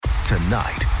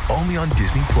Tonight, only on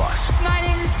Disney+. My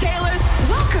name is Taylor.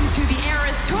 Welcome to the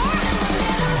Eras Tour.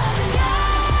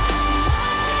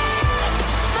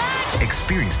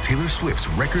 Experience Taylor Swift's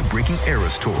record-breaking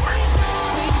Eras Tour.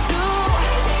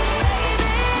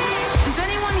 Does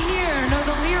anyone here know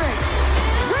the lyrics?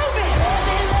 Prove it!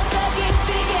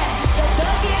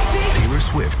 Taylor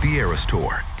Swift, the Eras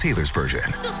Tour, Taylor's version,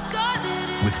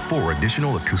 with 4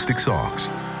 additional acoustic songs.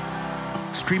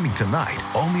 Streaming tonight,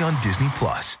 only on Disney+.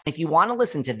 If you want to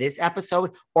listen to this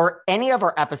episode or any of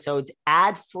our episodes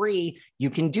ad-free, you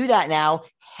can do that now.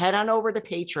 Head on over to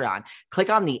Patreon. Click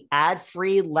on the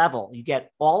ad-free level. You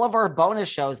get all of our bonus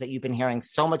shows that you've been hearing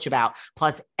so much about.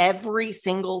 Plus, every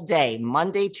single day,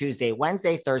 Monday, Tuesday,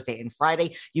 Wednesday, Thursday, and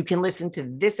Friday, you can listen to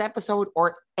this episode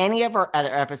or any of our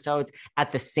other episodes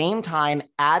at the same time,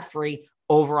 ad-free,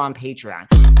 over on Patreon.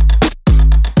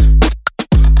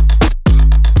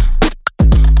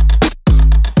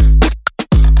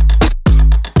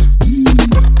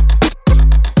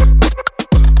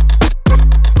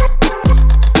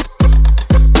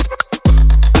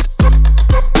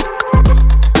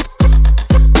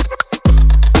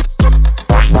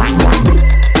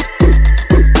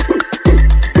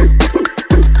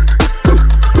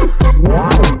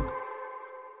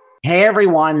 Hey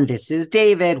everyone, this is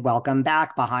David. Welcome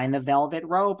back behind the velvet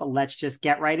rope. Let's just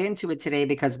get right into it today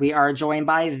because we are joined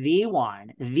by the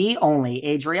one, the only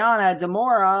Adriana de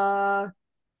MOURA.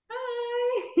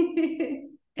 Hi.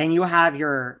 And you have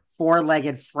your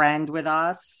 4-legged friend with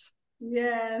us.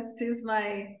 Yes, he's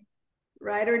my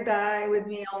ride or die with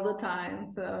me all the time.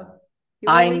 So he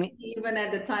will leave me even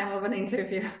at the time of an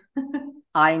interview.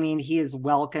 I mean, he is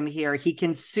welcome here. He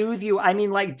can soothe you. I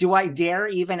mean, like, do I dare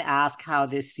even ask how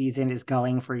this season is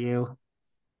going for you?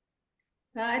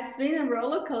 It's been a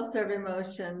roller coaster of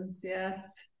emotions. Yes,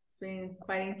 it's been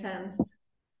quite intense.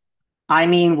 I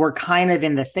mean, we're kind of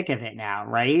in the thick of it now,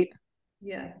 right?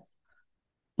 Yes.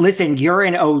 Listen, you're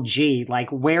an OG. Like,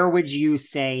 where would you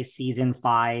say season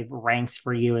 5 ranks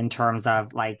for you in terms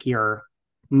of like your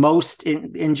most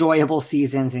enjoyable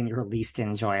seasons and your least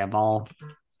enjoyable?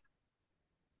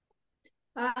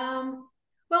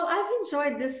 Well, I've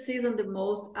enjoyed this season the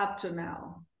most up to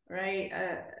now, right?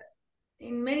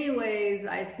 In many ways,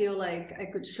 I feel like I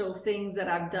could show things that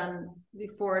I've done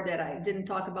before that I didn't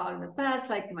talk about in the past,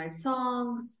 like my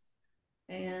songs.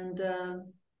 And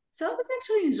so I was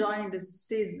actually enjoying this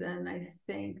season, I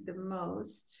think, the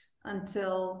most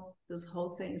until this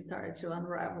whole thing started to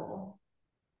unravel.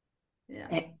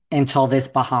 Yeah. Until this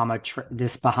Bahamas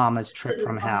trip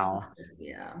from hell.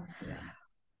 Yeah.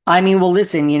 I mean, well,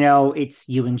 listen, it's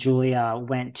you and Julia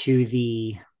went to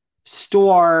the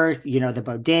store, the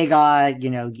bodega,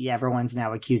 everyone's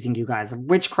now accusing you guys of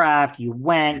witchcraft. You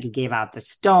went, you gave out the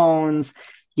stones,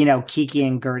 Kiki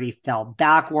and Gertie fell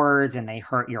backwards and they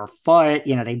hurt your foot,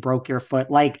 they broke your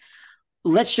foot. Like,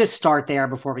 let's just start there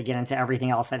before we get into everything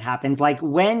else that happens. Like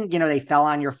when, they fell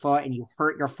on your foot and you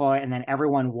hurt your foot and then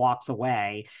everyone walks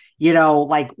away,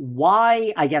 like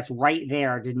why, I guess right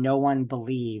there, did no one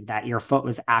believe that your foot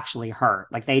was actually hurt?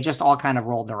 Like they just all kind of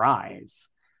rolled their eyes.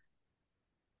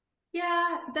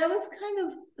 Yeah, that was kind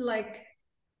of like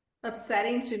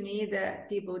upsetting to me that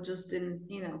people just didn't,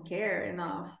 care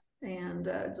enough and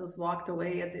just walked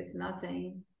away as if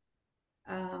nothing.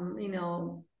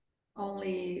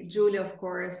 Only Julia, of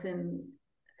course, and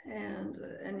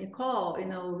Nicole,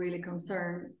 really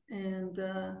concerned. And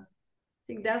I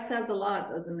think that says a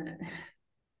lot, doesn't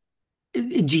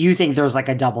it? Do you think there's like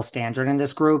a double standard in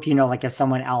this group? Like if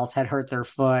someone else had hurt their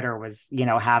foot or was,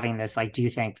 having this, like, do you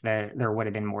think that there would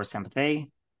have been more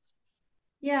sympathy?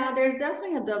 Yeah, there's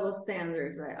definitely a double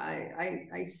standards.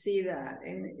 I see that.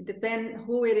 And it depends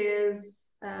who it is,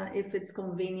 if it's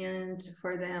convenient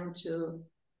for them to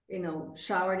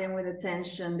shower them with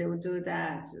attention, they would do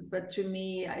that. But to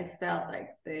me, I felt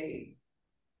like they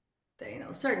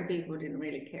certain people didn't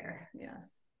really care.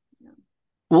 Yes. Yeah.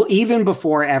 Well, even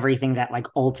before everything that like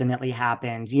ultimately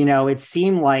happened, it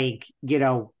seemed like,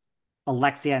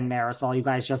 Alexia and Marisol, you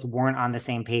guys just weren't on the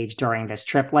same page during this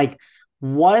trip. Like,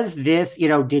 was this,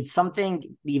 did something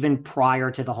even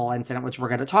prior to the whole incident, which we're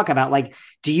going to talk about, like,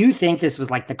 do you think this was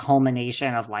like the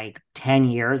culmination of like 10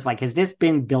 years? Like, has this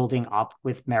been building up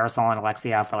with Marisol and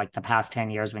Alexia for like the past 10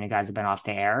 years when you guys have been off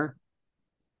the air?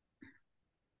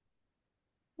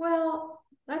 Well,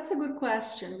 that's a good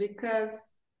question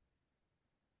because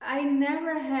I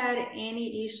never had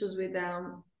any issues with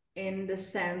them in the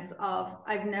sense of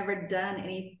I've never done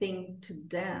anything to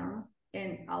them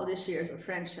in all these years of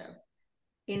friendship.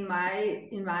 In my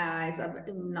eyes, I've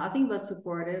been nothing but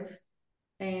supportive.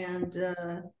 And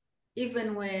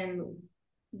even when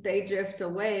they drift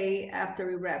away after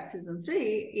we wrap season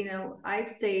 3, you know, I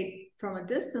stayed from a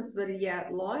distance, but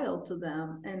yet loyal to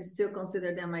them and still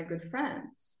consider them my good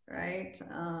friends, right?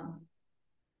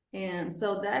 And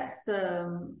so that's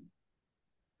a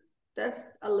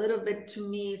little bit, to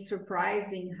me,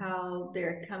 surprising how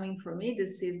they're coming for me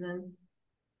this season,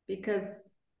 because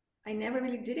I never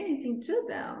really did anything to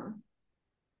them.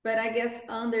 But I guess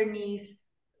underneath,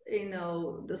 you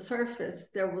know, the surface,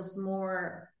 there was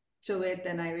more to it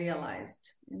than I realized,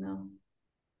 you know.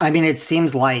 I mean, it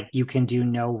seems like you can do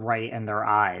no right in their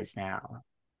eyes now.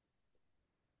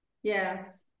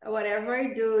 Yes. Whatever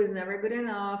I do is never good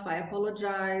enough. I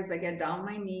apologize. I get down on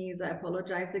my knees. I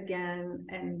apologize again,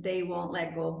 and they won't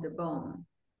let go of the bone,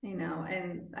 you know.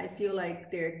 And I feel like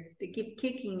they keep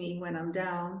kicking me when I'm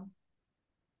down.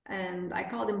 And I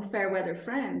call them fair weather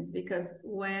friends, because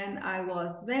when I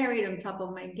was married on top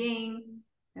of my game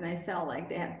and I felt like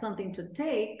they had something to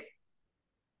take,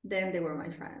 then they were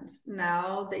my friends.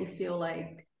 Now they feel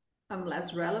like I'm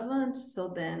less relevant,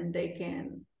 so then they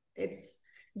can,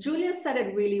 Julia said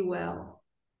it really well.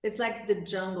 It's like the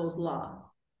jungle's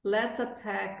law. Let's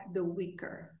attack the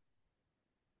weaker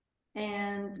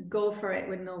and go for it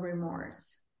with no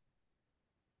remorse,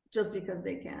 just because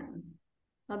they can.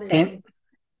 And,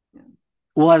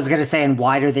 well, I was going to say, and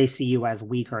why do they see you as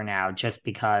weaker now? Just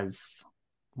because,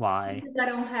 why? Because I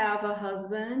don't have a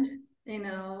husband, you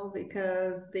know,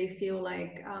 because they feel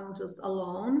like I'm just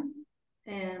alone.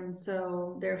 And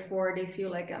so therefore they feel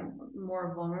like I'm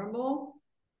more vulnerable,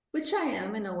 which I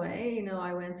am in a way. You know,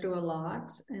 I went through a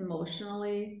lot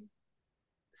emotionally.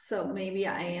 So maybe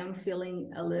I am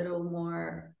feeling a little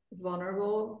more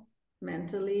vulnerable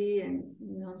mentally. And,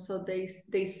 you know, so they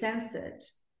sense it.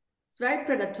 It's very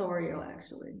predatory,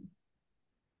 actually.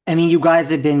 I mean, you guys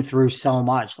have been through so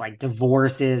much, like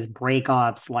divorces,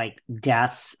 breakups, like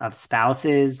deaths of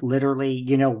spouses, literally.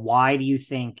 You know, why do you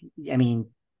think, I mean,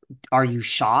 are you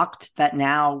shocked that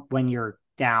now when you're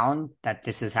down that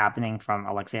this is happening from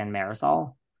Alexia and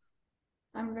Marisol?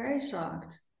 I'm very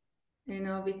shocked, you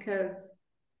know, because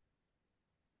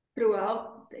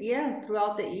throughout the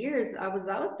years, I was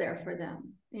there for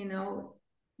them, you know,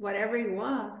 whatever it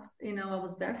was, you know, I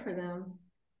was there for them.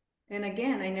 And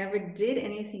again, I never did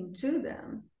anything to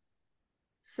them.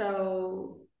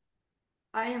 So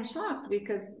I am shocked,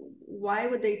 because why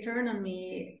would they turn on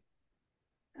me?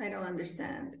 I don't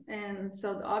understand. And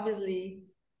so obviously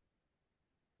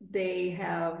they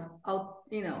have,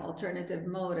 you know, alternative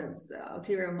motives,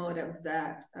 ulterior motives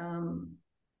that,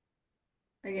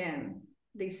 again,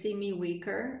 they see me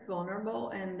weaker, vulnerable,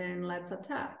 and then let's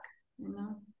attack, you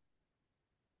know?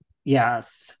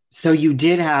 Yes. So you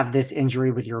did have this injury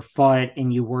with your foot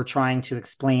and you were trying to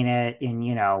explain it in,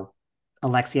 you know,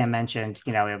 Alexia mentioned,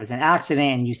 you know, it was an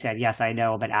accident, and you said, yes, I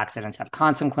know, but accidents have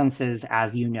consequences,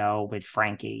 as you know, with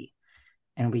Frankie.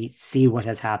 And we see what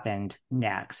has happened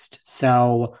next.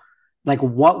 So, like,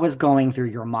 what was going through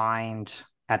your mind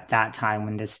at that time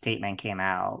when this statement came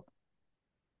out?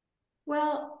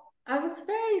 Well, I was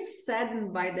very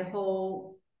saddened by the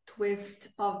whole twist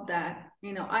of that.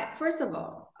 You know,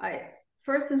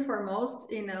 first and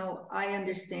foremost, you know, I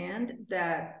understand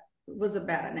that was a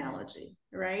bad analogy,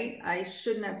 right? I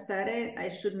shouldn't have said it. I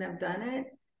shouldn't have done it.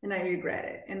 And I regret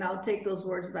it. And I'll take those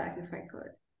words back if I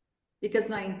could, because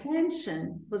my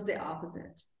intention was the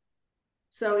opposite.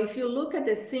 So if you look at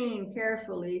the scene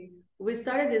carefully, we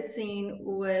started the scene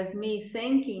with me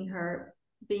thanking her,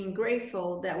 being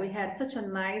grateful that we had such a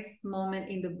nice moment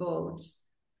in the boat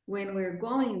when we were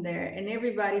going there, and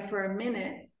everybody for a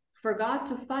minute forgot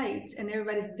to fight, and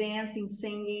everybody's dancing,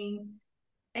 singing,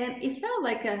 and it felt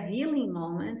like a healing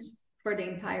moment for the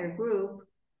entire group.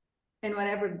 And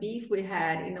whatever beef we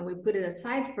had, you know, we put it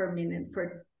aside for a minute,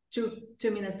 for 2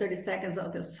 minutes 30 seconds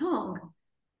of the song.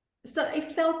 So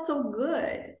it felt so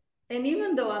good. And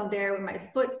even though I'm there with my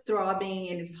foot's throbbing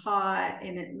and it's hot,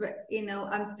 and you know,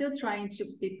 I'm still trying to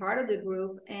be part of the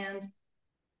group. And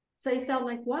so it felt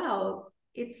like, wow,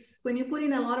 it's when you put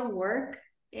in a lot of work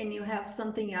and you have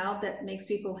something out that makes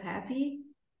people happy,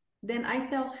 then I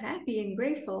felt happy and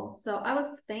grateful. So I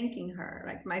was thanking her.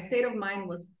 Like, my state of mind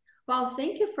was, wow,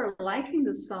 thank you for liking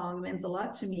the song. It means a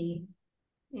lot to me,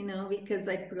 you know, because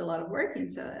I put a lot of work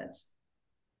into it.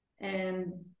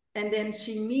 And then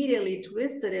she immediately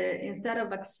twisted it. Instead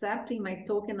of accepting my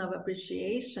token of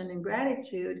appreciation and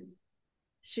gratitude,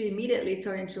 she immediately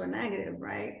turned into a negative,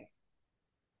 right?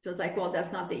 She was like, well,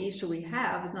 that's not the issue we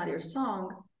have. It's not your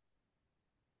song.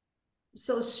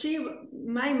 So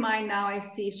my mind now, I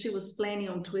see she was planning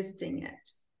on twisting it.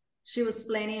 She was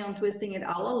planning on twisting it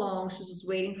all along. She was just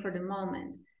waiting for the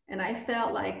moment. And I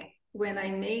felt like when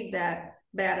I made that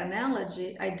bad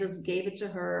analogy, I just gave it to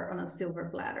her on a silver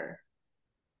platter.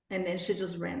 And then she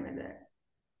just ran with it.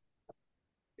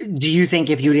 Do you think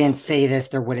if you didn't say this,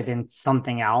 there would have been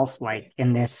something else, like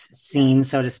in this scene,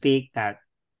 so to speak, that...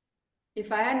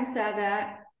 If I hadn't said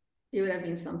that, it would have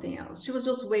been something else. She was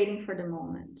just waiting for the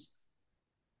moment.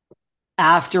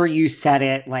 After you said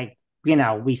it, like, you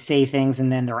know, we say things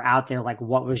and then they're out there, like,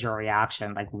 what was your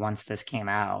reaction, like, once this came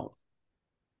out?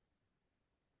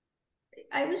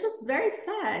 I was just very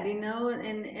sad, you know,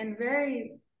 and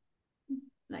very,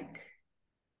 like,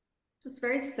 just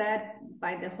very sad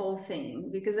by the whole thing.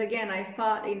 Because again, I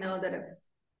thought, you know, that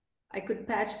I could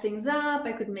patch things up,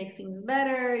 I could make things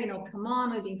better, you know, come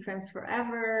on, we've been friends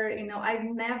forever. You know, I've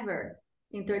never,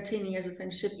 in 13 years of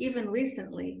friendship, even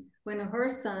recently, when her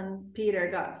son, Peter,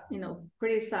 got, you know,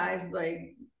 criticized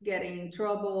by getting in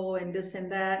trouble and this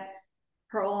and that,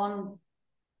 her own,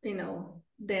 you know,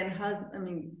 then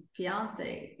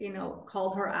fiance, you know,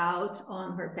 called her out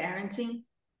on her parenting.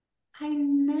 I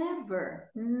never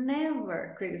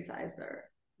criticized her,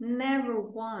 never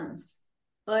once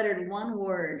uttered one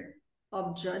word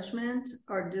of judgment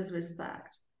or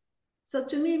disrespect. So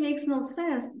to me, it makes no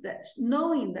sense that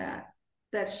knowing that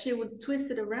she would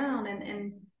twist it around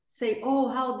and say, oh,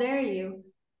 how dare you?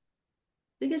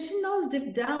 Because she knows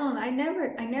deep down, I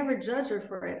never judge her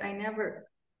for it. I never,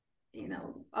 you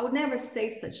know, I would never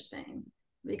say such thing.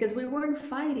 Because we weren't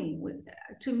fighting.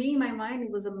 To me, in my mind, it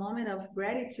was a moment of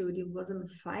gratitude. It wasn't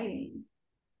fighting,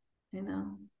 you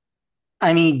know?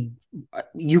 I mean,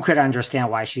 you could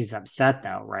understand why she's upset,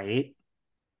 though, right?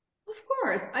 Of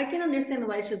course. I can understand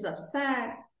why she's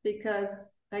upset because,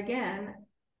 again,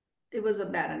 it was a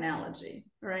bad analogy,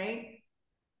 right?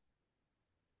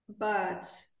 But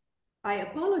I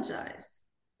apologized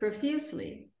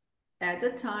profusely at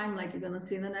the time, like you're going to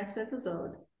see in the next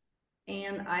episode.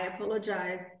 And I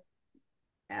apologized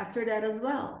after that as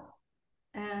well.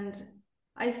 And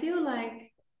I feel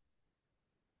like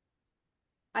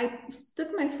I stuck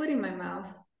my foot in my mouth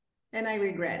and I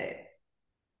regret it.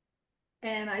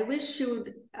 And I wish she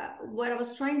would, what I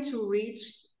was trying to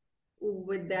reach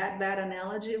with that bad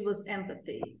analogy was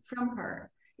empathy from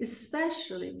her,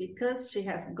 especially because she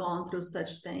has gone through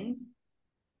such thing,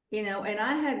 you know, and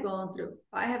I have gone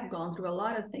through a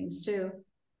lot of things too,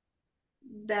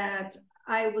 that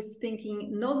I was thinking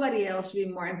nobody else would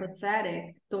be more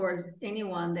empathetic towards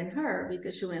anyone than her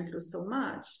because she went through so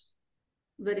much.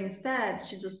 But instead,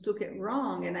 she just took it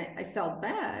wrong. And I felt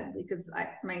bad because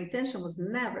my intention was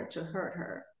never to hurt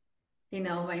her. You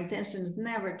know, my intention is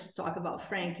never to talk about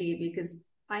Frankie because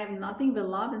I have nothing but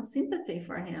love and sympathy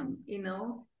for him. You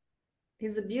know,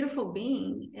 he's a beautiful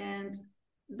being and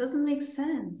it doesn't make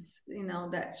sense, you know,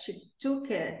 that she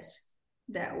took it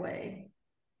that way.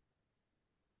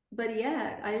 But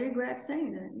yeah, I regret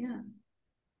saying it. Yeah.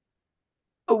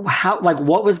 Oh,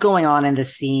 what was going on in the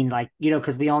scene? Like, you know,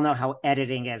 because we all know how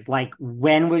editing is. Like,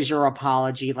 when was your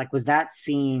apology? Like, was that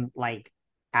scene like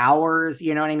hours?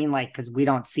 You know what I mean? Like, because we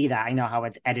don't see that. I know how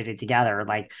it's edited together.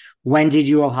 Like, when did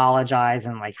you apologize?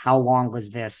 And like, how long was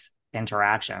this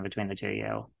interaction between the two of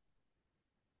you?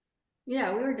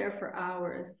 Yeah, we were there for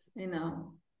hours, you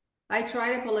know. I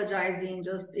tried apologizing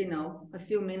just, you know, a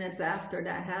few minutes after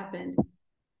that happened.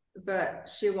 But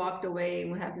she walked away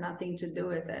and we have nothing to do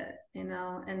with it, you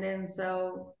know? And then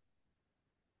so,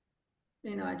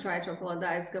 you know, I tried to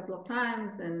apologize a couple of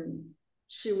times and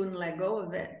she wouldn't let go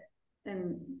of it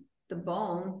and the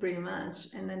bone pretty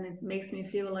much. And then it makes me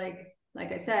feel like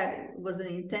I said, it was an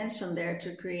intention there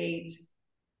to create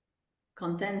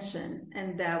contention.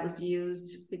 And that was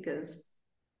used because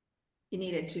you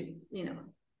needed to, you know,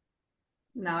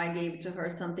 now I gave to her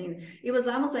something. It was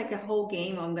almost like a whole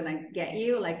game. I'm going to get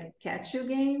you, like catch you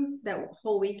game. That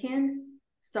whole weekend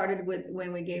started with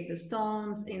when we gave the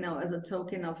stones, you know, as a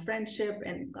token of friendship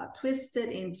and got twisted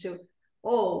into,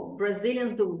 oh,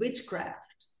 Brazilians do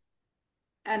witchcraft.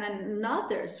 And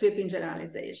another sweeping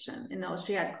generalization, you know,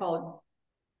 she had called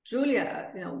Julia,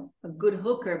 you know, a good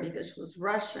hooker because she was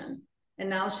Russian. And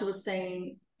now she was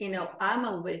saying, you know, I'm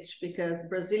a witch because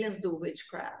Brazilians do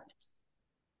witchcraft.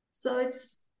 So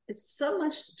it's so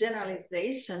much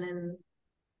generalization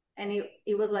and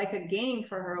it was like a game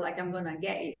for her, like I'm gonna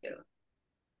get you.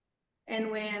 And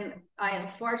when I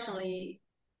unfortunately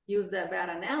used that bad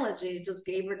analogy, it just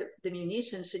gave her the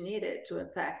munition she needed to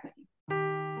attack me.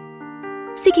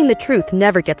 Seeking the truth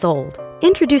never gets old.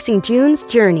 Introducing June's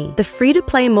Journey, the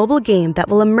free-to-play mobile game that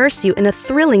will immerse you in a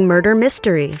thrilling murder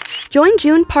mystery. Join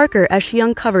June Parker as she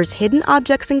uncovers hidden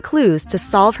objects and clues to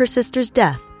solve her sister's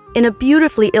death in a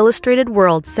beautifully illustrated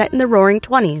world set in the Roaring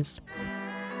 '20s.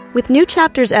 With new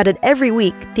chapters added every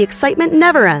week, the excitement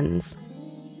never ends.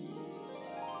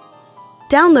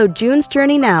 Download June's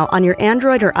Journey now on your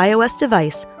Android or iOS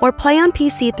device, or play on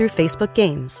PC through Facebook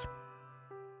Games.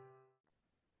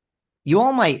 You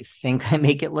all might think I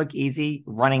make it look easy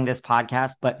running this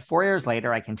podcast, but 4 years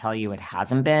later, I can tell you it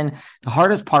hasn't been. The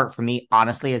hardest part for me,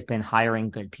 honestly, has been hiring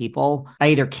good people.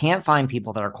 I either can't find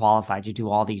people that are qualified to do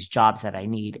all these jobs that I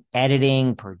need,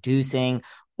 editing, producing,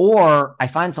 or I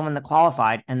find someone that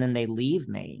qualified and then they leave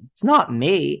me. It's not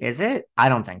me, is it? I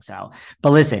don't think so.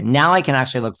 But listen, now I can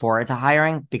actually look forward to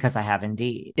hiring because I have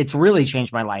Indeed. It's really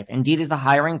changed my life. Indeed is the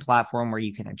hiring platform where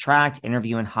you can attract,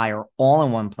 interview, and hire all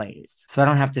in one place. So I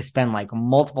don't have to spend like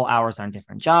multiple hours on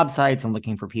different job sites and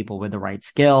looking for people with the right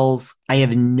skills. I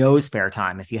have no spare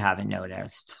time if you haven't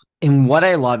noticed. And what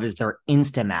I love is their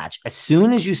instant match. As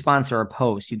soon as you sponsor a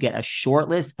post, you get a short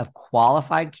list of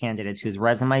qualified candidates whose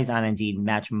resumes on Indeed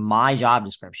match my job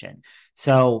description.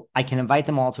 So I can invite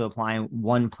them all to apply in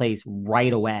one place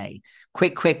right away.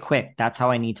 Quick, quick, quick. That's how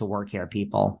I need to work here,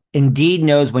 people. Indeed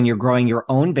knows when you're growing your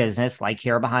own business, like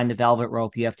here behind the velvet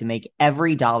rope, you have to make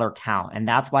every dollar count. And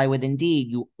that's why with Indeed,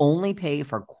 you only pay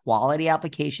for quality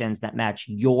applications that match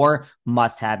your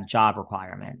must-have job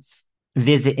requirements.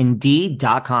 Visit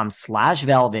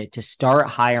Indeed.com/velvet to start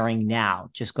hiring now.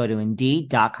 Just go to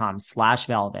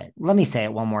Indeed.com/velvet. Let me say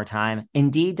it one more time.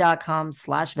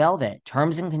 Indeed.com/velvet.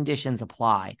 Terms and conditions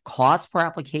apply. Cost per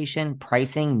application,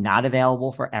 pricing not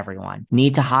available for everyone.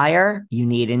 Need to hire? You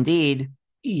need Indeed.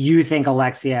 You think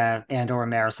Alexia and or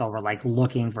Marisol were like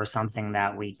looking for something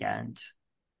that weekend?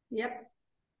 Yep.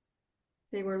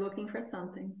 They were looking for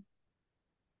something.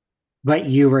 But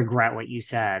you regret what you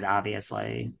said,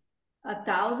 obviously.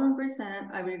 1,000%.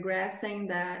 I regret saying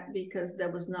that because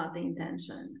that was not the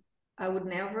intention. I would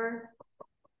never,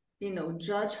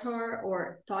 judge her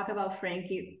or talk about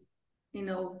Frankie,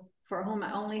 for whom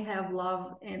I only have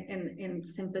love and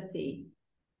sympathy.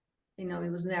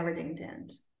 It was never the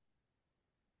intent.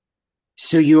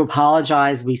 So you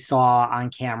apologize, we saw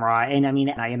on camera. And I mean,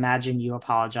 I imagine you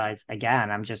apologize again.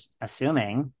 I'm just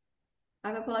assuming.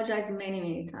 I've apologized many,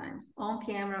 many times, on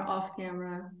camera, off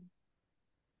camera.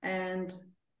 And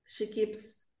she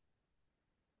keeps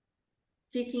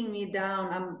kicking me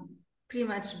down. I'm pretty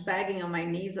much begging on my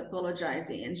knees,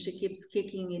 apologizing, and she keeps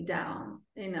kicking me down,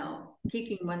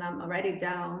 kicking when I'm already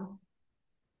down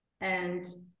and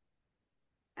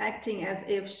acting as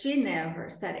if she never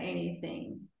said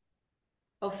anything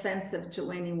offensive to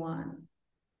anyone,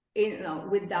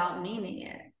 without meaning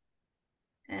it.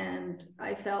 And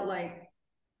I felt like,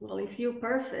 well, if you're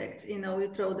perfect, you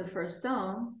throw the first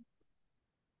stone.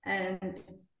 And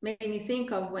made me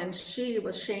think of when she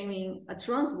was shaming a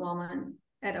trans woman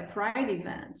at a pride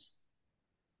event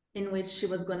in which she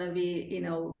was going to be,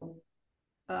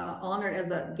 honored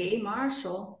as a gay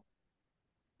marshal.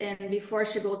 And before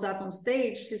she goes up on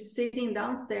stage, she's sitting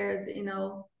downstairs,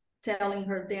 telling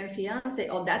her then fiance,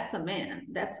 oh, that's a man.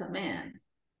 That's a man.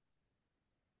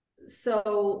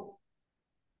 So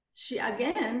she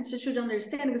should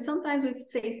understand, because sometimes we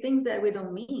say things that we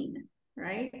don't mean.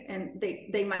 Right? And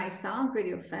they might sound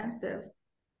pretty offensive,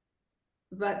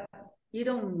 but you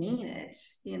don't mean it.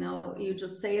 You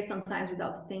just say it sometimes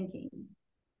without thinking.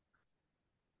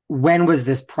 When was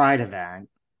this Pride event?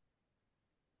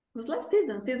 It was last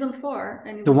season 4.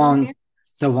 And the one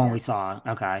we saw.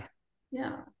 Okay.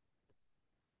 Yeah.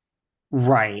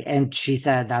 Right. And she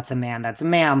said, that's a man,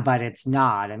 but it's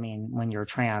not. I mean, when you're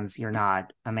trans, you're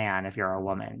not a man if you're a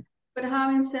woman. But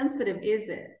how insensitive is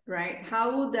it, right?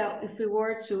 How would that, if we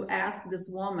were to ask this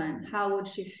woman, how would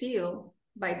she feel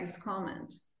by this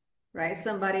comment, right?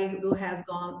 Somebody who has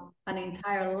gone an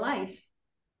entire life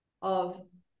of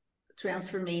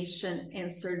transformation and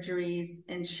surgeries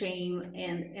and shame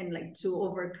and like to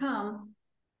overcome,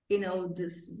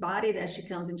 this body that she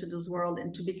comes into this world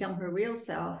and to become her real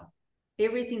self,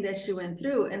 everything that she went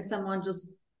through, and someone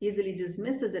just easily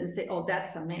dismisses it and say, oh,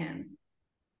 that's a man.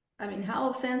 I mean, how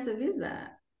offensive is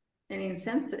that? And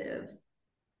insensitive.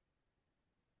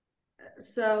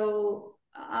 So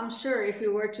I'm sure if we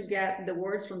were to get the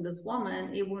words from this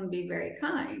woman, it wouldn't be very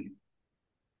kind.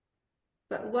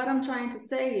 But what I'm trying to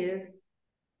say is,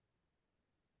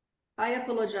 I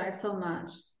apologize so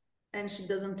much, and she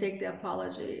doesn't take the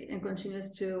apology and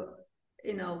continues to,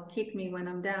 kick me when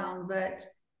I'm down. But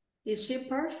is she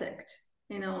perfect?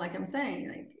 Like I'm saying,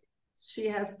 like she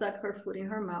has stuck her foot in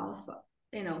her mouth,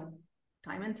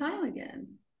 time and time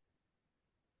again.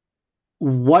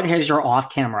 What has your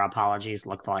off-camera apologies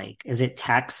looked like? Is it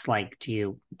text? Like, do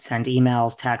you send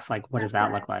emails, text? Like, what does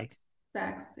that look like?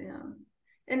 Text, yeah.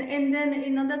 And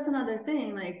then, that's another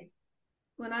thing. Like,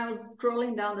 when I was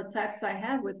scrolling down the texts I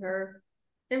have with her,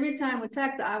 every time we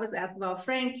text, I was asked about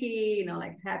Frankie,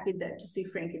 like happy to see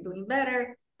Frankie doing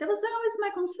better. that was always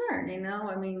my concern, you know.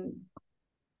 I mean,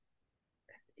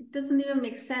 it doesn't even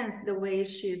make sense the way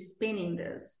she's spinning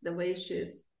this, the way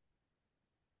she's,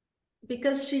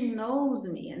 because she knows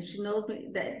me, and she knows me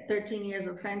that 13 years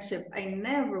of friendship, I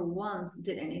never once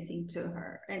did anything to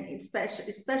her, and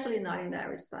especially not in that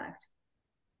respect.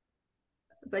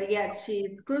 But yet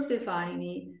she's crucifying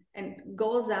me and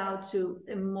goes out to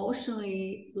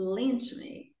emotionally lynch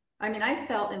me. I mean, I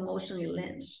felt emotionally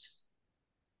lynched,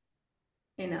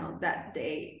 you know, that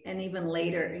day, and even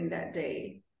later in that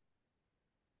day,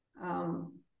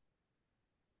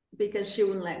 because she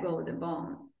wouldn't let go of the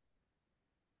bone.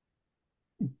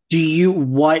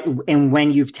 And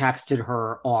when you've texted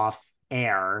her off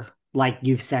air, like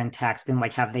you've sent text, and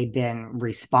like, have they been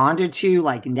responded to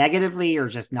like negatively or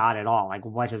just not at all? Like,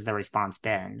 what has the response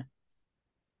been?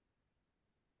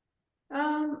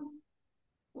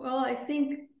 Well, I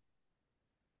think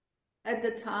at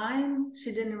the time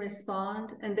she didn't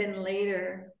respond, and then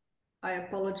later I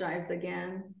apologized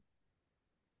again,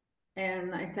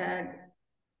 and I said,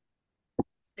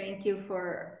 thank you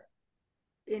for,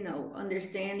 you know,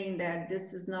 understanding that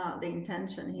this is not the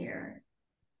intention here.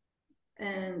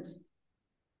 And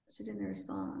she didn't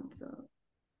respond. So,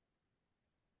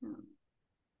 yeah.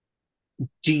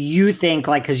 Do you think,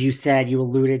 like, because you said, you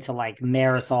alluded to like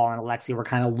Marisol and Alexia were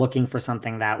kind of looking for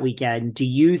something that weekend. Do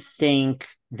you think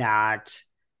that,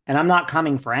 and I'm not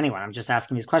coming for anyone, I'm just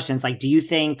asking these questions, like, do you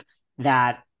think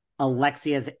that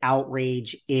Alexia's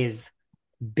outrage is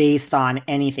based on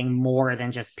anything more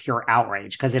than just pure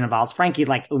outrage? Because it involves Frankie.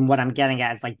 Like, what I'm getting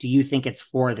at is, like, do you think it's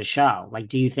for the show? Like,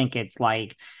 do you think it's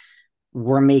like,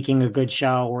 we're making a good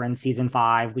show, we're in season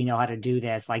 5, we know how to do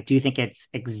this? Like, do you think it's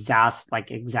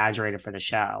exaggerated for the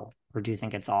show, or do you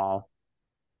think it's all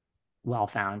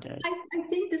well-founded? I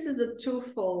think this is a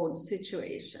twofold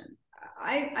situation.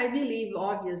 I believe,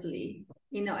 obviously,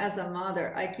 you know, as a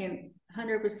mother, I can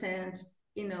 100%,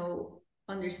 you know,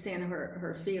 understand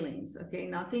her feelings. Okay,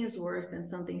 nothing is worse than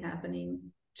something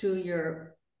happening to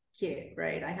your kid,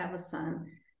 right? I have a son,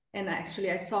 and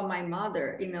actually I saw my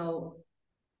mother, you know,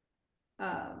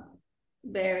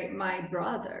 bury my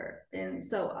brother, and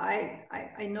so I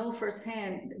know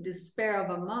firsthand the despair of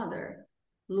a mother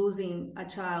losing a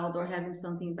child or having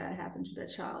something bad happen to that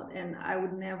child. And I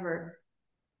would never,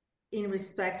 in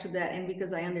respect to that, and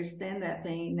because I understand that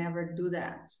pain, never do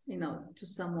that, you know, to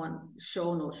someone,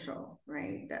 show no show,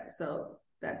 right? So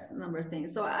that's the number thing.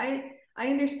 So I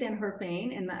understand her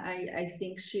pain, and I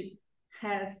think she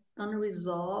has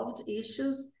unresolved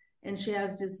issues, and she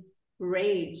has this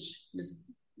rage,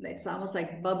 it's almost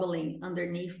like bubbling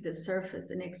underneath the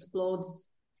surface and explodes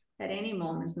at any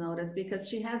moment's notice, because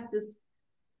she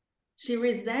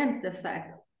resents the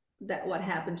fact that what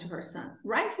happened to her son,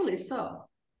 rightfully so.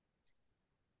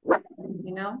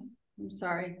 You know, I'm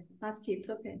sorry, Husky, it's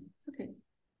okay.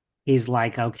 He's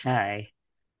like, okay.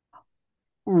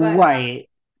 But, right.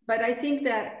 But I think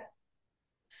that,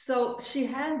 so she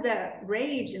has that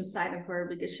rage inside of her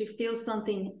because she feels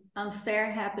something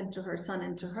unfair happened to her son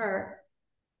and to her.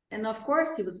 And of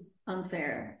course it was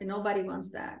unfair, and nobody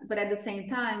wants that. But at the same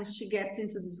time, she gets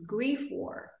into this grief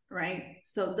war, right?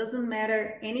 So it doesn't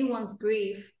matter anyone's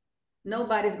grief,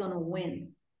 nobody's going to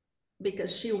win,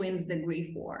 because she wins the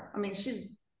grief war. I mean,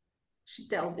 she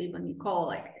tells even Nicole,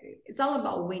 like, it's all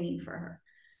about winning for her.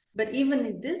 But even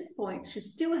at this point, she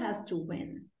still has to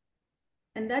win.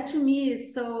 And that to me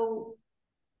is so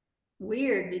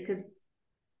weird, because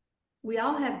we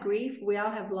all have grief, we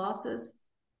all have losses,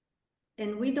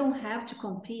 and we don't have to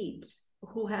compete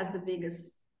who has the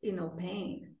biggest, you know,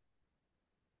 pain,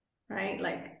 right?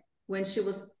 Like when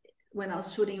I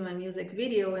was shooting my music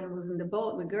video and was in the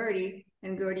boat with Gertie,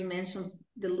 and Gertie mentions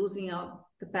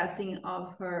the passing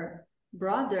of her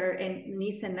brother and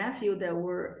niece and nephew that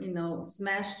were, you know,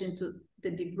 smashed into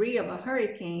the debris of a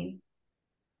hurricane.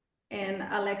 And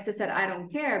Alexia said, I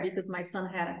don't care because my son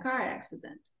had a car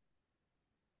accident.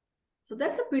 So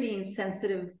that's a pretty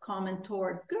insensitive comment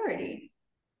towards Gertie.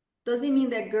 Does it mean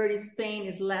that Gertie's pain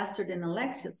is lesser than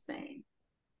Alexia's pain?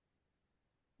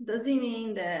 Does it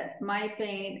mean that my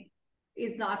pain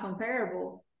is not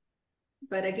comparable?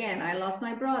 But again, I lost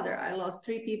my brother. I lost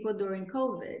 3 people during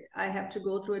COVID. I have to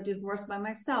go through a divorce by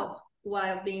myself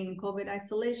while being in COVID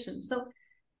isolation. So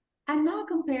I'm not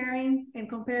comparing, and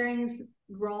comparing is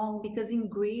wrong, because in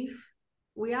grief,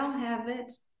 we all have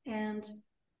it,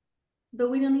 but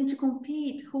we don't need to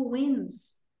compete who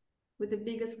wins with the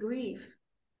biggest grief.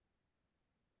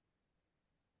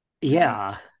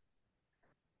 Yeah.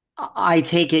 I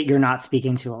take it you're not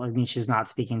speaking to, I mean, she's not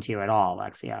speaking to you at all,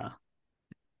 Alexia.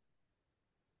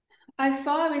 I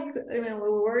thought we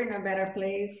were in a better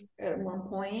place at one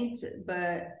point,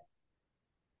 but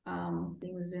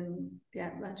things didn't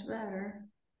get much better.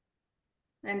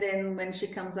 And then when she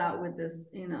comes out with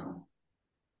this, you know,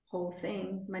 whole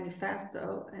thing,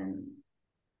 manifesto, and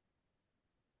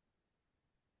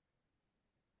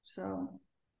so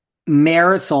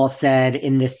Marisol said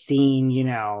in this scene, you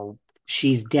know,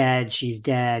 she's dead,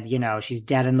 you know, she's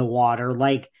dead in the water.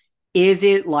 Like, is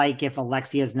it like if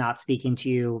Alexia's not speaking to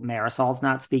you, Marisol's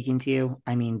not speaking to you?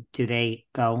 I mean, do they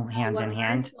go hand in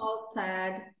hand?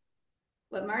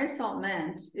 What Marisol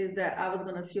meant is that I was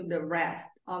going to feel the wrath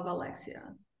of Alexia,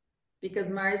 because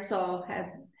Marisol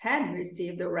had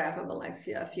received the wrath of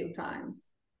Alexia a few times.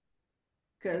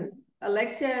 Because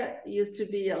Alexia used to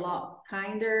be a lot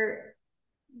kinder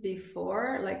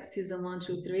before, like season 1,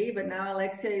 2, 3, but now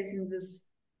Alexia is in this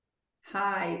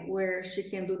high where she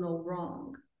can do no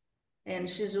wrong. And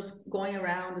she's just going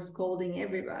around scolding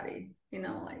everybody, you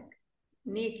know, like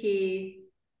Nikki,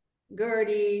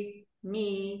 Gertie,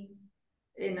 me,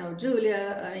 you know,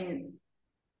 Julia. I mean,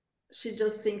 she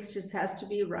just thinks she has to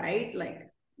be right. Like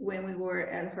when we were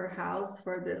at her house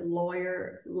for the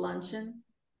lawyer luncheon,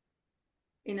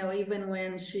 you know, even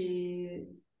when she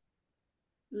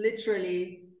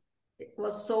literally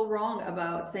was so wrong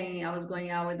about saying I was going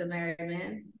out with a married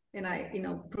man, and I, you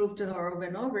know, proved to her over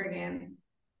and over again.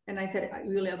 And I said, I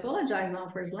really apologize now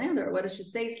for slander. What does she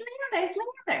say?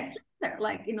 Slander.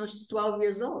 Like, you know, she's 12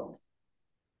 years old.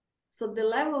 So the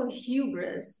level of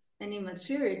hubris and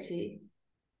immaturity,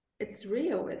 it's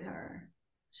real with her.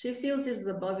 She feels she's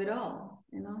above it all,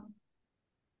 you know?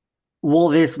 Well,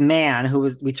 this man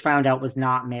we found out was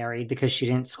not married because she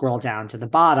didn't scroll down to the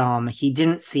bottom. He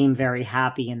didn't seem very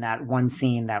happy in that one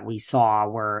scene that we saw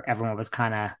where everyone was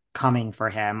kind of coming for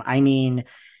him. I mean,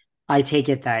 I take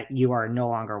it that you are no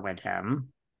longer with him.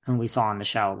 And we saw on the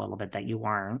show a little bit that you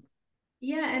weren't.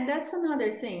 Yeah, and that's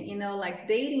another thing, you know, like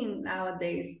dating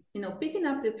nowadays, you know, picking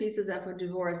up the pieces after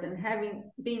divorce and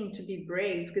being to be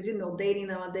brave, because, you know, dating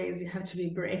nowadays, you have to be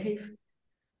brave.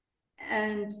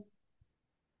 And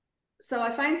so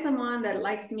I find someone that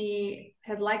likes me,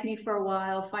 has liked me for a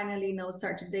while, finally, you know,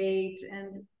 start to date.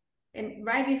 And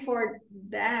right before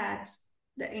that,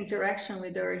 the interaction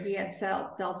with her, he had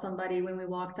tell somebody when we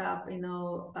walked up, you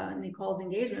know, Nicole's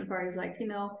engagement party, is like, you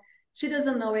know, she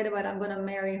doesn't know it, but I'm going to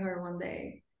marry her one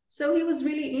day. So he was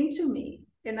really into me.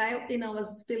 And I, you know,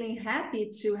 was feeling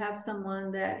happy to have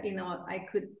someone that, you know, I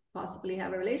could possibly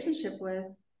have a relationship with.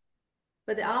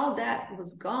 But all that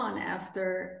was gone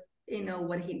after, you know,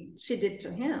 what she did to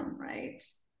him, right?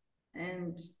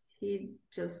 And he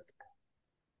just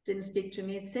didn't speak to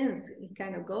me since. He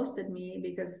kind of ghosted me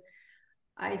because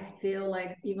I feel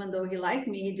like even though he liked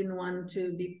me, he didn't want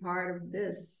to be part of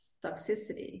this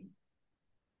toxicity.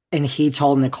 And he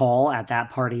told Nicole at that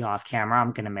party off camera,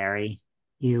 I'm going to marry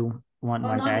you one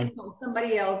day. Nicole,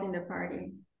 somebody else in the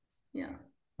party. Yeah.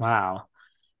 Wow.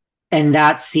 And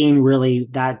that scene really,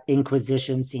 that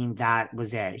Inquisition scene, that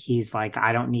was it. He's like,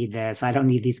 I don't need this. I don't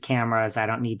need these cameras. I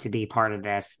don't need to be part of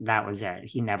this. That was it.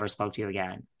 He never spoke to you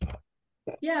again.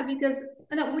 Yeah, because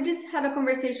we just have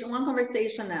one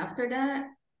conversation after that.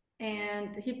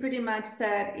 And he pretty much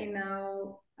said, you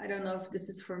know, I don't know if this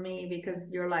is for me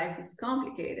because your life is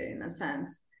complicated in a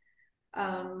sense.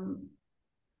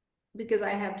 Because I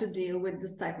have to deal with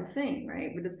this type of thing,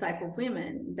 right? With this type of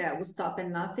women that will stop at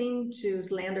nothing to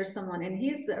slander someone. And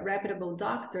he's a reputable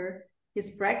doctor.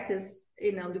 His practice,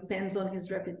 you know, depends on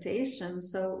his reputation.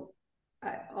 So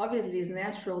obviously it's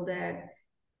natural that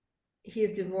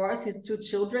he's divorced, his 2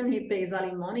 children, he pays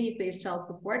alimony, he pays child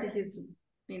support. His,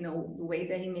 you know, the way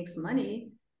that he makes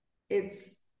money,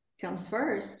 comes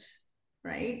first,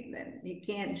 right? That he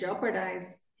can't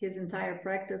jeopardize his entire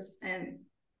practice and,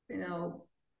 you know,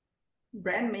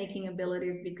 brand making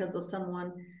abilities because of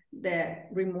someone that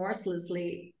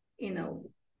remorselessly, you know,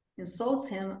 insults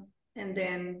him and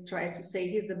then tries to say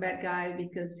he's the bad guy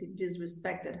because he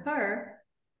disrespected her.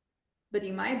 But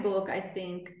in my book, I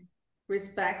think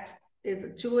respect is a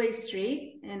 2-way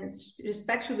street, and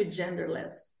respect should be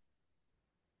genderless.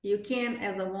 You can't,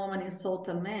 as a woman, insult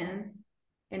a man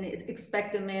and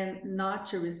expect the man not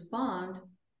to respond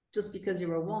just because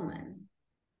you're a woman.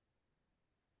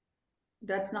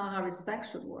 That's not how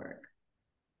respect should work.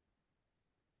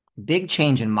 Big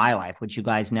change in my life, which you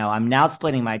guys know. I'm now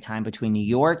splitting my time between New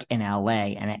York and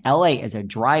LA, and LA is a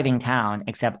driving town,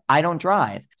 except I don't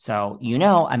drive. So, you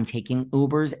know, I'm taking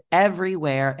Ubers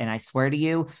everywhere. And I swear to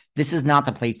you, this is not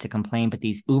the place to complain, but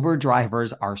these Uber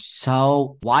drivers are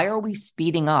why are we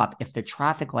speeding up if the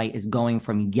traffic light is going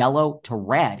from yellow to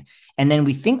red? And then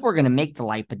we think we're going to make the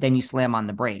light, but then you slam on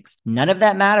the brakes. None of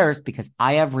that matters because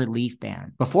I have Relief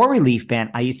Band. Before Relief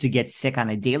Band, I used to get sick on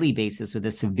a daily basis with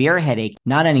a severe headache.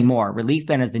 Not anymore. anymore. Relief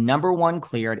Band is the #1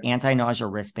 cleared anti-nausea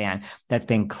wristband that's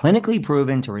been clinically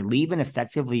proven to relieve and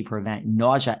effectively prevent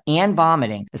nausea and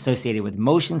vomiting associated with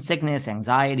motion sickness,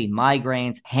 anxiety,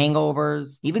 migraines,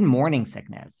 hangovers, even morning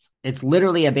sickness. It's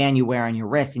literally a band you wear on your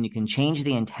wrist, and you can change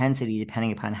the intensity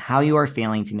depending upon how you are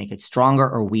feeling to make it stronger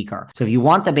or weaker. So if you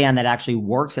want the band that actually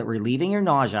works at relieving your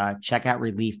nausea, check out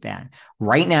Relief Band.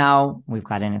 Right now, we've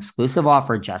got an exclusive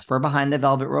offer just for Behind the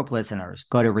Velvet Rope listeners.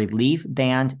 Go to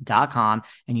reliefband.com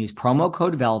and use promo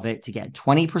code VELVET to get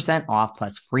 20% off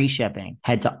plus free shipping.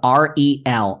 Head to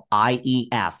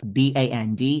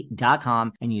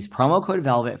reliefband.com and use promo code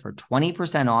VELVET for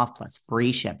 20% off plus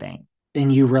free shipping. And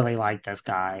you really like this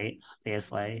guy,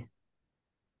 obviously.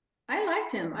 I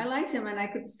liked him, and I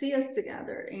could see us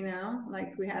together,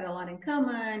 like we had a lot in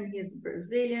common. He's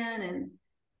Brazilian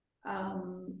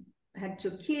and had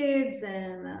 2 kids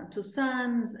and 2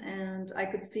 sons, and I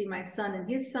could see my son and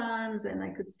his sons, and I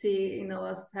could see,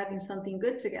 us having something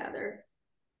good together.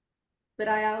 But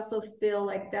I also feel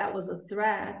like that was a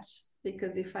threat,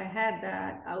 because if I had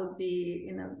that, I would be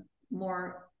in a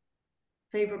more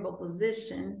favorable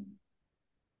position.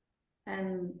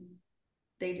 And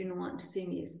they didn't want to see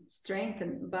me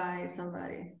strengthened by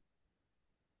somebody.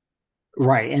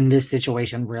 Right. And this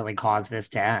situation really caused this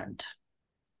to end.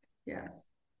 Yes.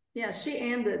 Yeah, she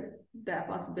ended that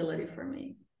possibility for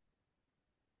me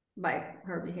by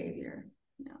her behavior.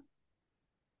 Yeah.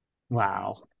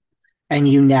 Wow. And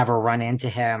you never run into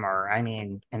him, or,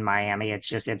 in Miami,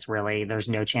 it's really, there's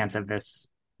no chance of this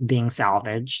being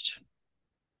salvaged.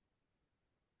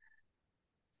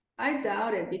 I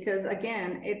doubt it, because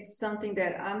again, it's something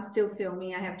that I'm still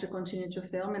filming. I have to continue to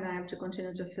film, and I have to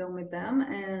continue to film with them.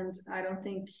 And I don't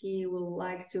think he will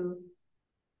like to,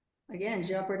 again,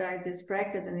 jeopardize his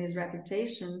practice and his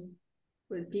reputation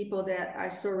with people that are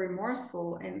so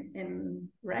remorseful and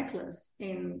reckless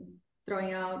in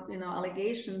throwing out,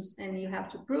 allegations, and you have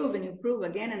to prove, and you prove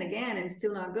again and again, and it's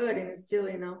still not good, and it's still,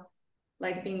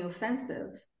 like being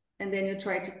offensive. And then you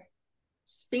try to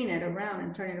spin it around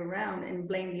and turn it around and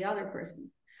blame the other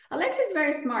person. Alexia is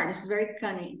very smart, and she's very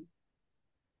cunning.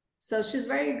 So she's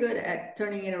very good at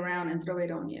turning it around and throw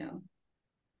it on you.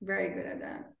 Very good at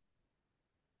that.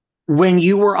 When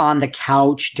you were on the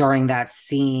couch during that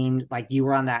scene, like you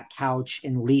were on that couch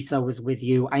and Lisa was with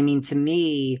you, to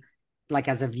me, like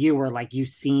as a viewer, like you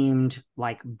seemed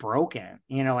like broken,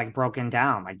 like broken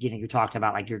down. Like, you talked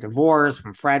about like your divorce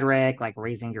from Frederick, like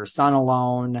raising your son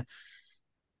alone.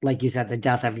 Like you said, the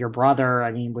death of your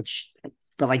brother,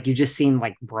 but like you just seemed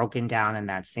like broken down in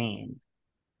that scene.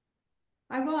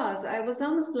 I was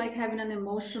almost like having an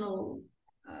emotional,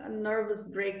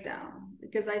 nervous breakdown,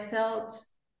 because I felt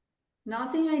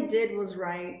nothing I did was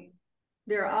right.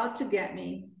 They're out to get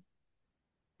me.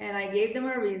 And I gave them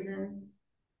a reason.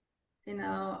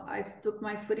 I stuck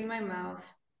my foot in my mouth.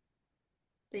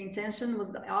 The intention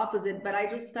was the opposite, but I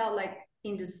just felt like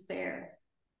in despair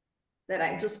that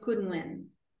I just couldn't win.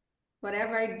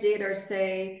 Whatever I did or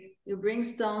say, you bring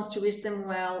stones to wish them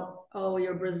well. Oh,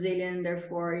 you're Brazilian,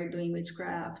 therefore you're doing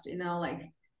witchcraft.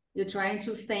 Like you're trying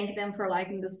to thank them for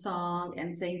liking the song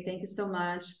and saying, thank you so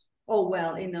much. Oh,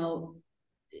 well,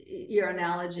 your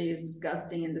analogy is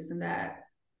disgusting and this and that,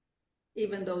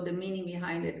 even though the meaning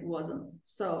behind it wasn't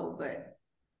so. But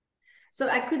so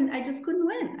I just couldn't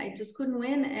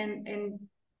win. And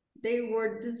they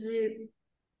were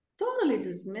totally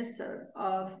dismissive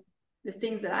of the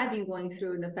things that I've been going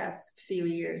through in the past few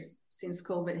years since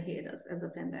COVID hit us as a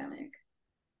pandemic.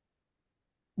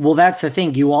 Well, that's the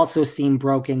thing. You also seem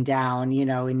broken down,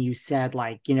 and you said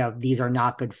like, these are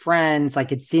not good friends.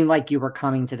 Like it seemed like you were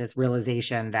coming to this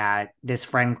realization that this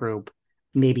friend group,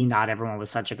 maybe not everyone was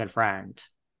such a good friend.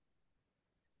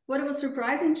 What was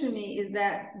surprising to me is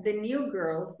that the new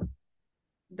girls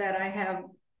that I have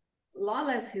a lot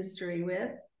less history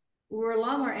with were a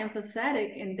lot more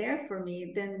empathetic and there for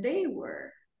me than they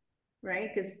were, right?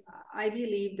 Because I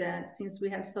believe that since we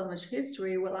have so much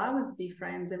history, we'll always be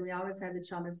friends and we always have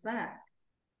each other's back.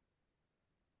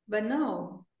 But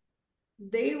no,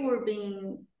 they were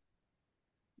being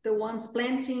the ones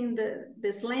planting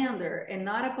the slander and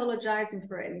not apologizing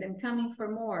for it, and then coming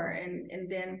for more, and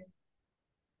then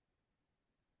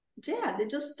they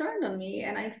just turned on me.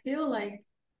 And I feel like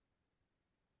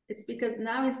it's because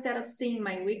now, instead of seeing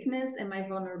my weakness and my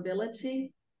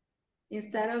vulnerability,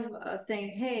 instead of saying,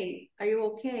 hey, are you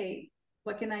okay?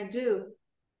 What can I do?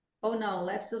 Oh no,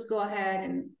 let's just go ahead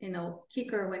and,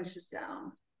 kick her when she's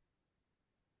down.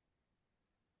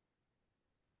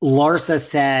 Larsa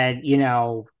said,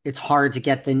 it's hard to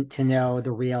get to know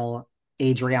the real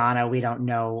Adriana. We don't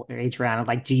know Adriana.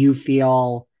 Like, do you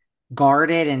feel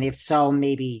guarded? And if so,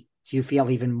 maybe Do you feel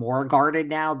even more guarded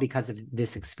now because of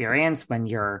this experience when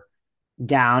you're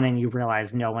down and you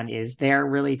realize no one is there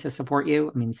really to support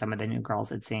you? I mean, some of the new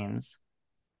girls, it seems.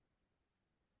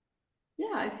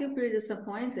 Yeah, I feel pretty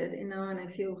disappointed, and I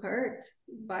feel hurt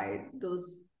by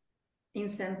those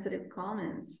insensitive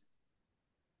comments.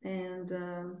 And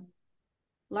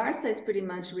Larsa is pretty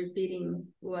much repeating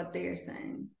what they're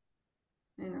saying.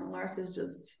 Larsa is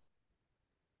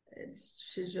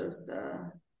she's just,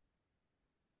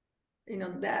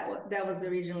 that was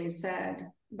originally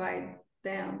said by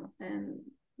them and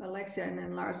Alexia, and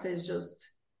then Larsa is just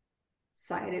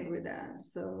sided with that.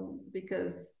 So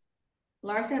because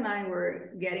Larsa and I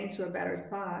were getting to a better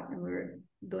spot and we were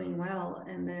doing well,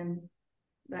 and then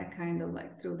that kind of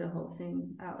like threw the whole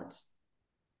thing out.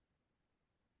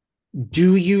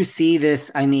 Do you see this?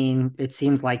 I mean, it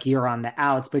seems like you're on the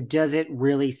outs, but does it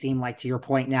really seem like, to your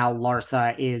point now,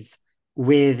 Larsa is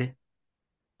with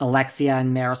Alexia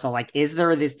and Marisol? Like, is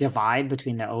there this divide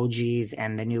between the OGs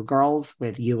and the new girls,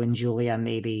 with you and Julia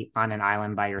maybe on an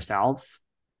island by yourselves?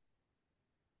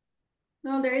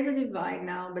 No, there is a divide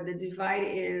now, but the divide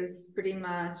is pretty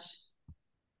much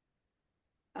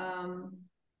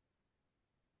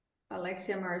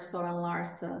Alexia, Marisol, and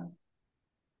Larsa,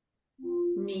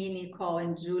 me, Nicole,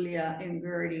 and Julia, and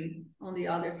Gertie on the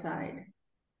other side.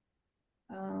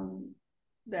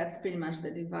 That's pretty much the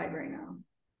divide right now.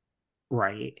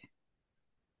 Right.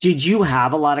 Did you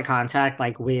have a lot of contact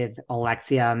like with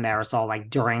Alexia and Marisol like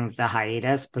during the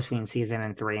hiatus between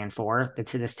season 3 and 4,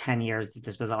 to this 10 years that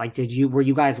this was like, were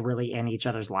you guys really in each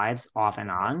other's lives off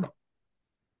and on?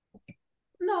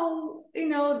 No,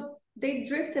 they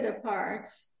drifted apart.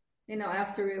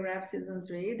 After we wrapped season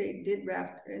 3, they did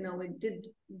we did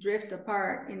drift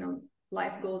apart.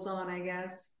 Life goes on, I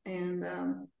guess. And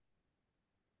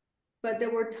but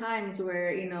there were times where,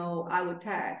 I would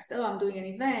text, oh, I'm doing an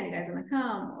event, you guys want to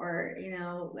come? Or,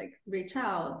 like reach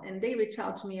out. And they reached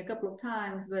out to me a couple of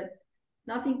times, but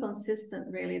nothing consistent,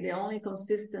 really. The only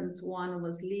consistent one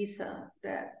was Lisa,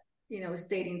 that,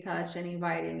 stayed in touch and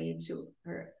invited me to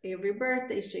her every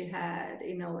birthday she had,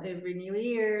 every New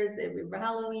Year's, every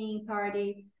Halloween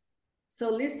party.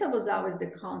 So Lisa was always the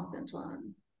constant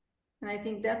one. And I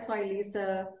think that's why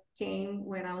Lisa came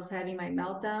when I was having my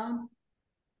meltdown.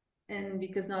 And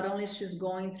because not only she's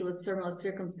going through a similar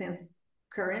circumstance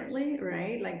currently,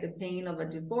 right? Like the pain of a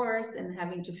divorce and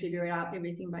having to figure out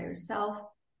everything by herself,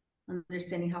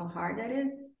 understanding how hard that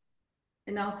is.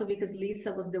 And also because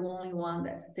Lisa was the only one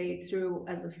that stayed through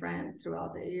as a friend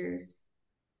throughout the years.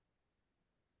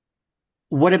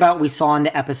 What about, we saw in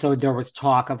the episode, there was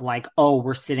talk of like, oh,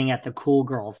 we're sitting at the cool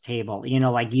girls table,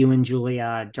 like you and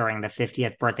Julia during the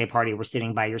 50th birthday party were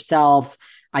sitting by yourselves.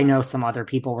 I know some other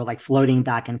people were like floating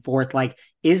back and forth. Like,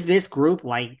 is this group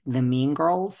like the Mean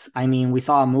Girls? I mean, we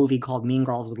saw a movie called Mean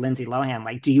Girls with Lindsay Lohan.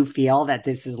 Like, do you feel that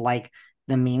this is like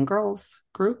the Mean Girls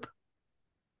group?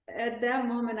 At that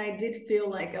moment, I did feel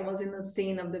like I was in the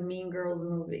scene of the Mean Girls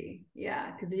movie.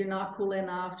 Yeah, because you're not cool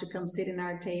enough to come sit in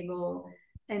our table.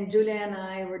 And Julia and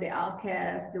I were the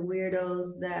outcasts, the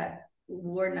weirdos that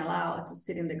weren't allowed to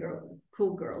sit in the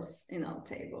cool girls,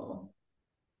 table.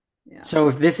 Yeah. So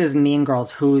if this is Mean Girls,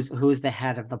 who's the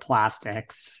head of the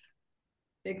plastics?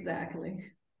 Exactly.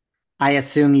 I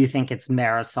assume you think it's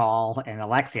Marisol and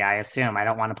Alexia. I assume. I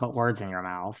don't want to put words in your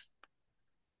mouth.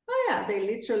 Oh yeah, they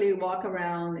literally walk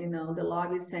around, the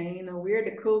lobby saying, we're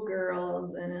the cool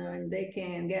girls, and they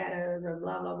can't get us, or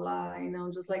blah blah blah,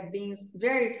 just like being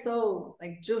very so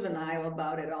like juvenile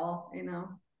about it all,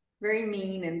 very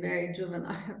mean and very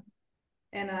juvenile.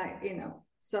 And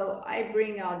so I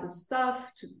bring out the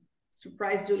stuff to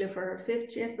surprise Julia for her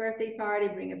 50th birthday party,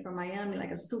 bring it from Miami,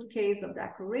 like a suitcase of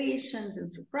decorations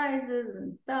and surprises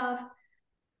and stuff. I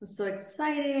was so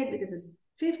excited because it's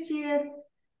 50th.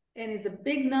 And it's a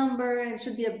big number and it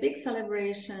should be a big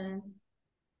celebration.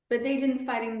 But they didn't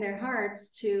fight in their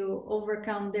hearts to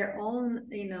overcome their own,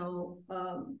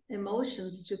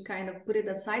 emotions, to kind of put it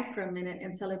aside for a minute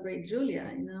and celebrate Julia,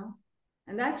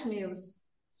 And that to me was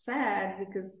sad,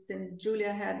 because then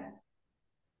Julia had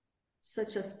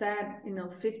such a sad,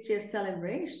 50th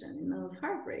celebration. It was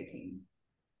heartbreaking.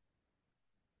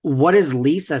 What does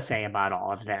Lisa say about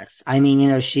all of this? I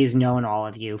mean, she's known all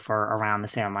of you for around the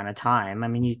same amount of time. I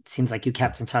mean, it seems like you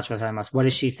kept in touch with her the most. What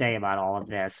does she say about all of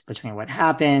this, between what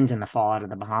happened and the fallout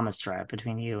of the Bahamas trip,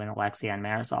 between you and Alexia and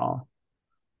Marisol?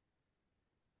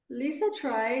 Lisa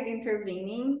tried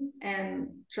intervening and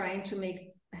trying to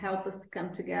help us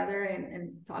come together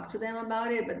and talk to them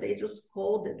about it, but they just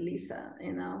scolded Lisa,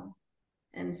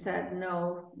 and said,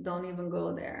 no, don't even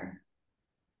go there.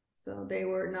 So they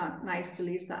were not nice to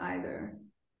Lisa either.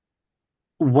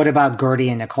 What about Gertie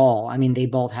and Nicole? I mean, they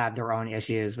both had their own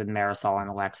issues with Marisol and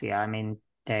Alexia. I mean,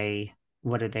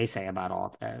 what did they say about all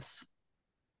of this?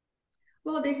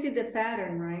 Well, they see the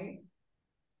pattern, right?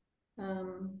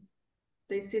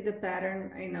 They see the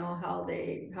pattern,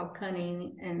 how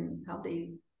cunning and how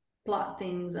they plot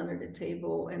things under the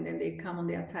table, and then they come on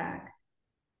the attack.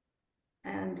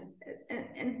 And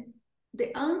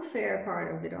the unfair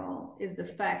part of it all is the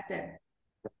fact that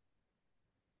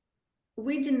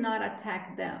we did not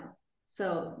attack them.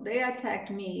 So they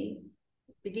attacked me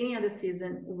beginning of the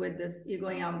season with this, you're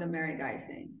going out with the married guy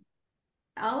thing.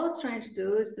 All I was trying to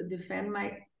do is to defend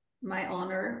my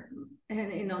honor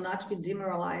and, not to be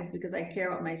demoralized because I care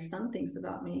what my son thinks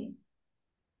about me.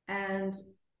 And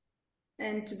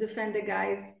to defend the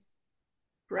guy's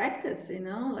practice,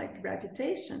 like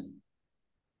reputation.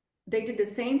 They did the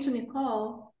same to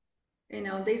Nicole.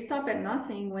 They stop at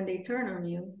nothing when they turn on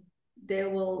you. They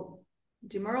will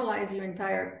demoralize your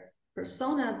entire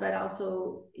persona, but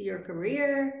also your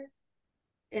career,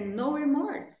 and no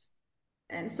remorse.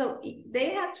 And so they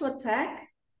have to attack,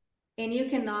 and you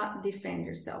cannot defend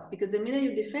yourself, because the minute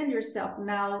you defend yourself,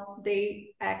 now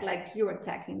they act like you're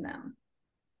attacking them.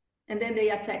 And then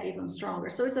they attack even stronger.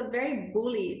 So it's a very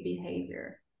bully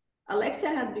behavior. Alexia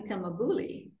has become a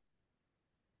bully.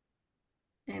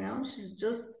 She's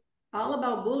just all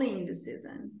about bullying this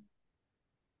season.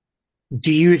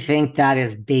 Do you think that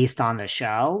is based on the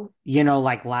show?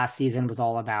 Like last season was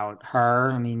all about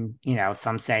her. I mean,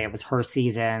 some say it was her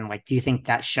season. Like, do you think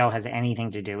that show has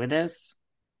anything to do with this?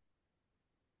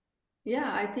 Yeah,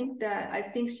 I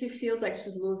think she feels like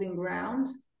she's losing ground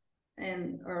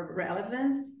or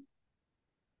relevance.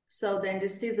 So then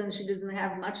this season, she doesn't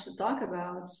have much to talk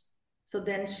about. So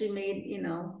then she made,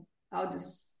 all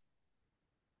these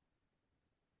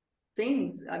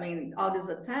things, all these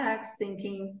attacks,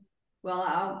 thinking,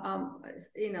 well,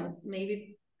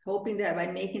 maybe hoping that by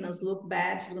making us look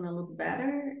bad, she's going to look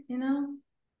better,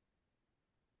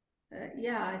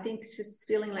 Yeah, I think she's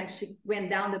feeling like she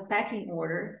went down the pecking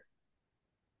order.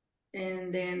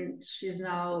 And then she's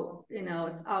now,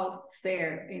 it's all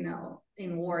fair,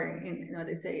 in war,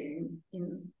 they say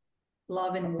in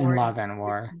love and war. In love and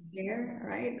war. Fair,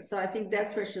 right? So I think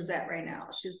that's where she's at right now.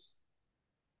 She's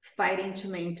fighting to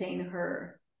maintain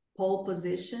her pole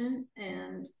position,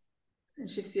 and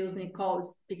she feels Nicole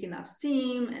is picking up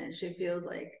steam, and she feels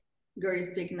like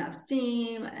Gertie's picking up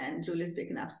steam, and Julie's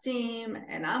picking up steam,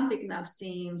 and I'm picking up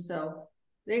steam. So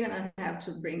they're going to have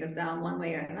to bring us down one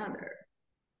way or another.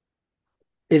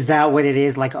 Is that what it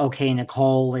is? Like, okay,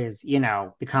 Nicole is,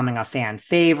 becoming a fan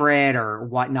favorite or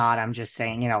whatnot. I'm just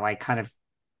saying, like kind of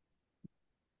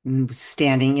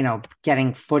standing,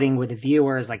 getting footing with the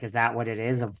viewers. Like, is that what it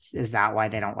is? Is that why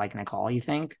they don't like Nicole, you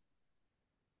think?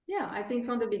 Yeah, I think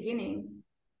from the beginning,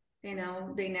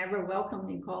 they never welcomed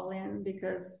Nicole in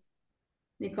because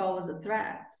Nicole was a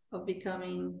threat of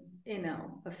becoming,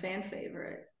 a fan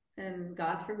favorite. And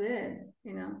God forbid,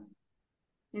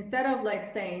 instead of like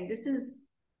saying, this is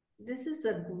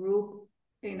a group,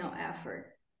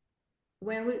 effort.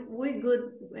 When we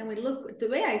look, the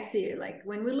way I see it, like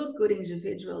when we look good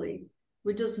individually,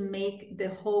 we just make the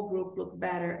whole group look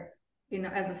better,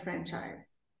 as a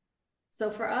franchise. So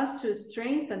for us to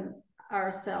strengthen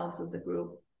ourselves as a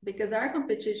group, because our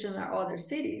competition are other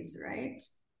cities, right?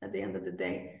 At the end of the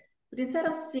day. But instead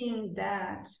of seeing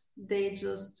that, they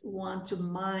just want to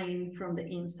mine from the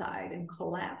inside and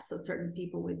collapse a certain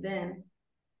people within,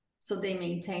 so they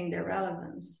maintain their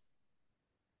relevance.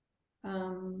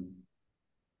 I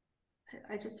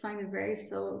just find it very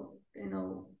so,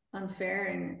 unfair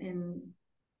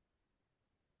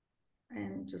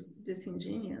and just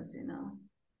disingenuous,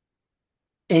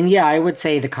 And yeah, I would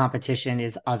say the competition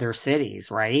is other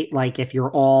cities, right? Like if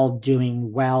you're all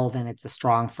doing well, then it's a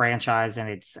strong franchise and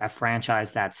it's a franchise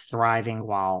that's thriving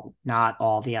while not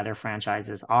all the other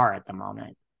franchises are at the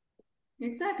moment.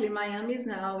 Exactly. Miami is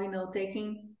now,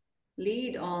 taking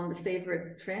lead on the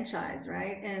favorite franchise,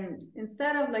 right? And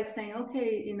instead of like saying,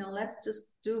 okay, let's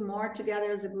just do more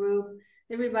together as a group,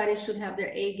 everybody should have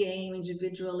their A game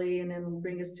individually and then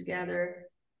bring us together.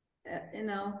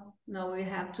 No, we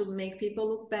have to make people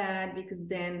look bad because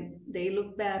then they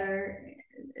look better.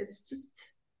 It's just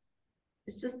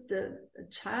a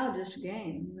childish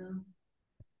game,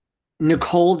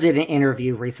 Nicole did an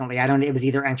interview recently. I don't know, it was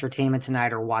either Entertainment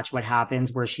Tonight or Watch What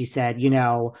Happens, where she said,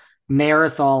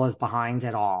 Marisol is behind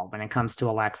it all when it comes to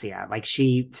Alexia. Like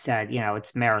she said,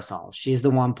 it's Marisol. She's the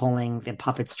one pulling the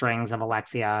puppet strings of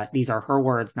Alexia. These are her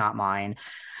words, not mine,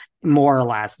 more or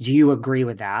less. Do you agree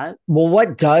with that? Well,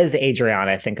 what does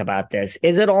Adriana think about this?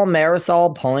 Is it all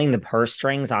Marisol pulling the purse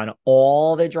strings on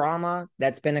all the drama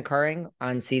that's been occurring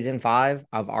on season 5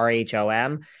 of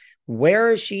RHOM?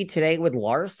 Where is she today with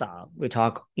Larsa? We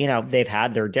talk, they've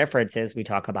had their differences. We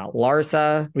talk about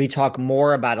Larsa. We talk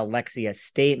more about Alexia's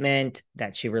statement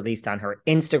that she released on her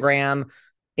Instagram.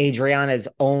 Adriana's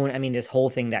own, this whole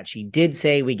thing that she did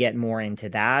say, we get more into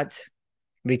that.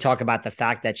 We talk about the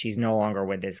fact that she's no longer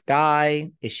with this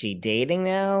guy. Is she dating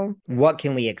now? What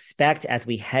can we expect as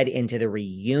we head into the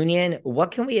reunion?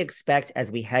 What can we expect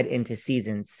as we head into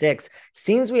season 6?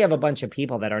 Seems we have a bunch of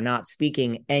people that are not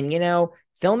speaking. And,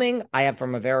 filming, I have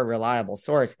from a very reliable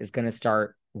source, is going to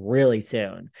start really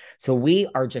soon. So we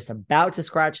are just about to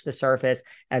scratch the surface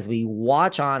as we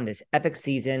watch on this epic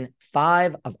season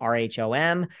 5 of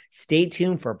RHOM. Stay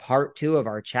tuned for part 2 of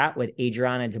our chat with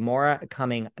Adriana de Moura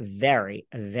coming very,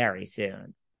 very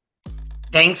soon.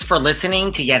 Thanks for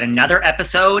listening to yet another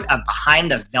episode of Behind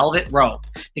the Velvet Rope.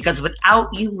 Because without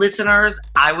you listeners,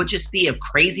 I would just be a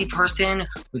crazy person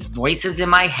with voices in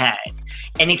my head.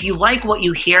 And if you like what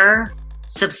you hear,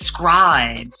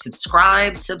 subscribe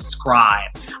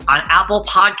on Apple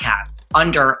Podcasts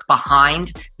under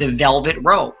Behind the Velvet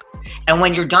Rope. And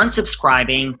when you're done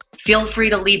subscribing, feel free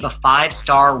to leave a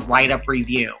 5-star write-up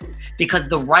review, because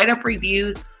the write-up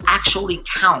reviews actually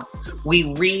count.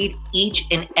 We read each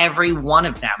and every one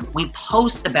of them. We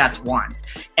post the best ones,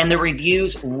 and the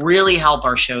reviews really help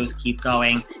our shows keep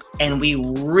going. And we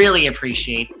really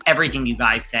appreciate everything you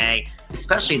guys say,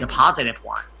 especially the positive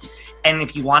ones. And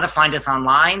if you want to find us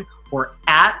online, we're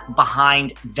at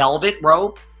Behind Velvet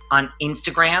Rope on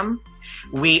Instagram.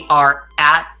 We are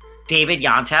at David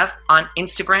Yontef on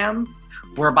Instagram.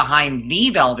 We're Behind the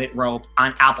Velvet Rope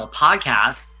on Apple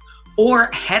Podcasts.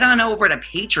 Or head on over to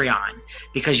Patreon,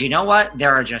 because you know what?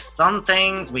 There are just some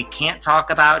things we can't talk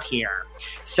about here.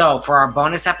 So for our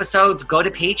bonus episodes, go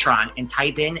to Patreon and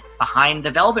type in Behind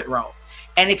the Velvet Rope.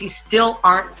 And if you still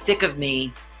aren't sick of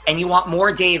me, and you want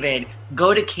more David,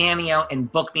 go to Cameo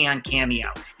and book me on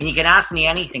Cameo. And you can ask me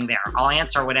anything there. I'll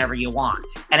answer whatever you want.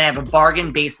 And I have a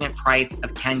bargain basement price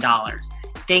of $10.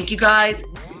 Thank you guys.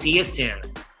 See you soon.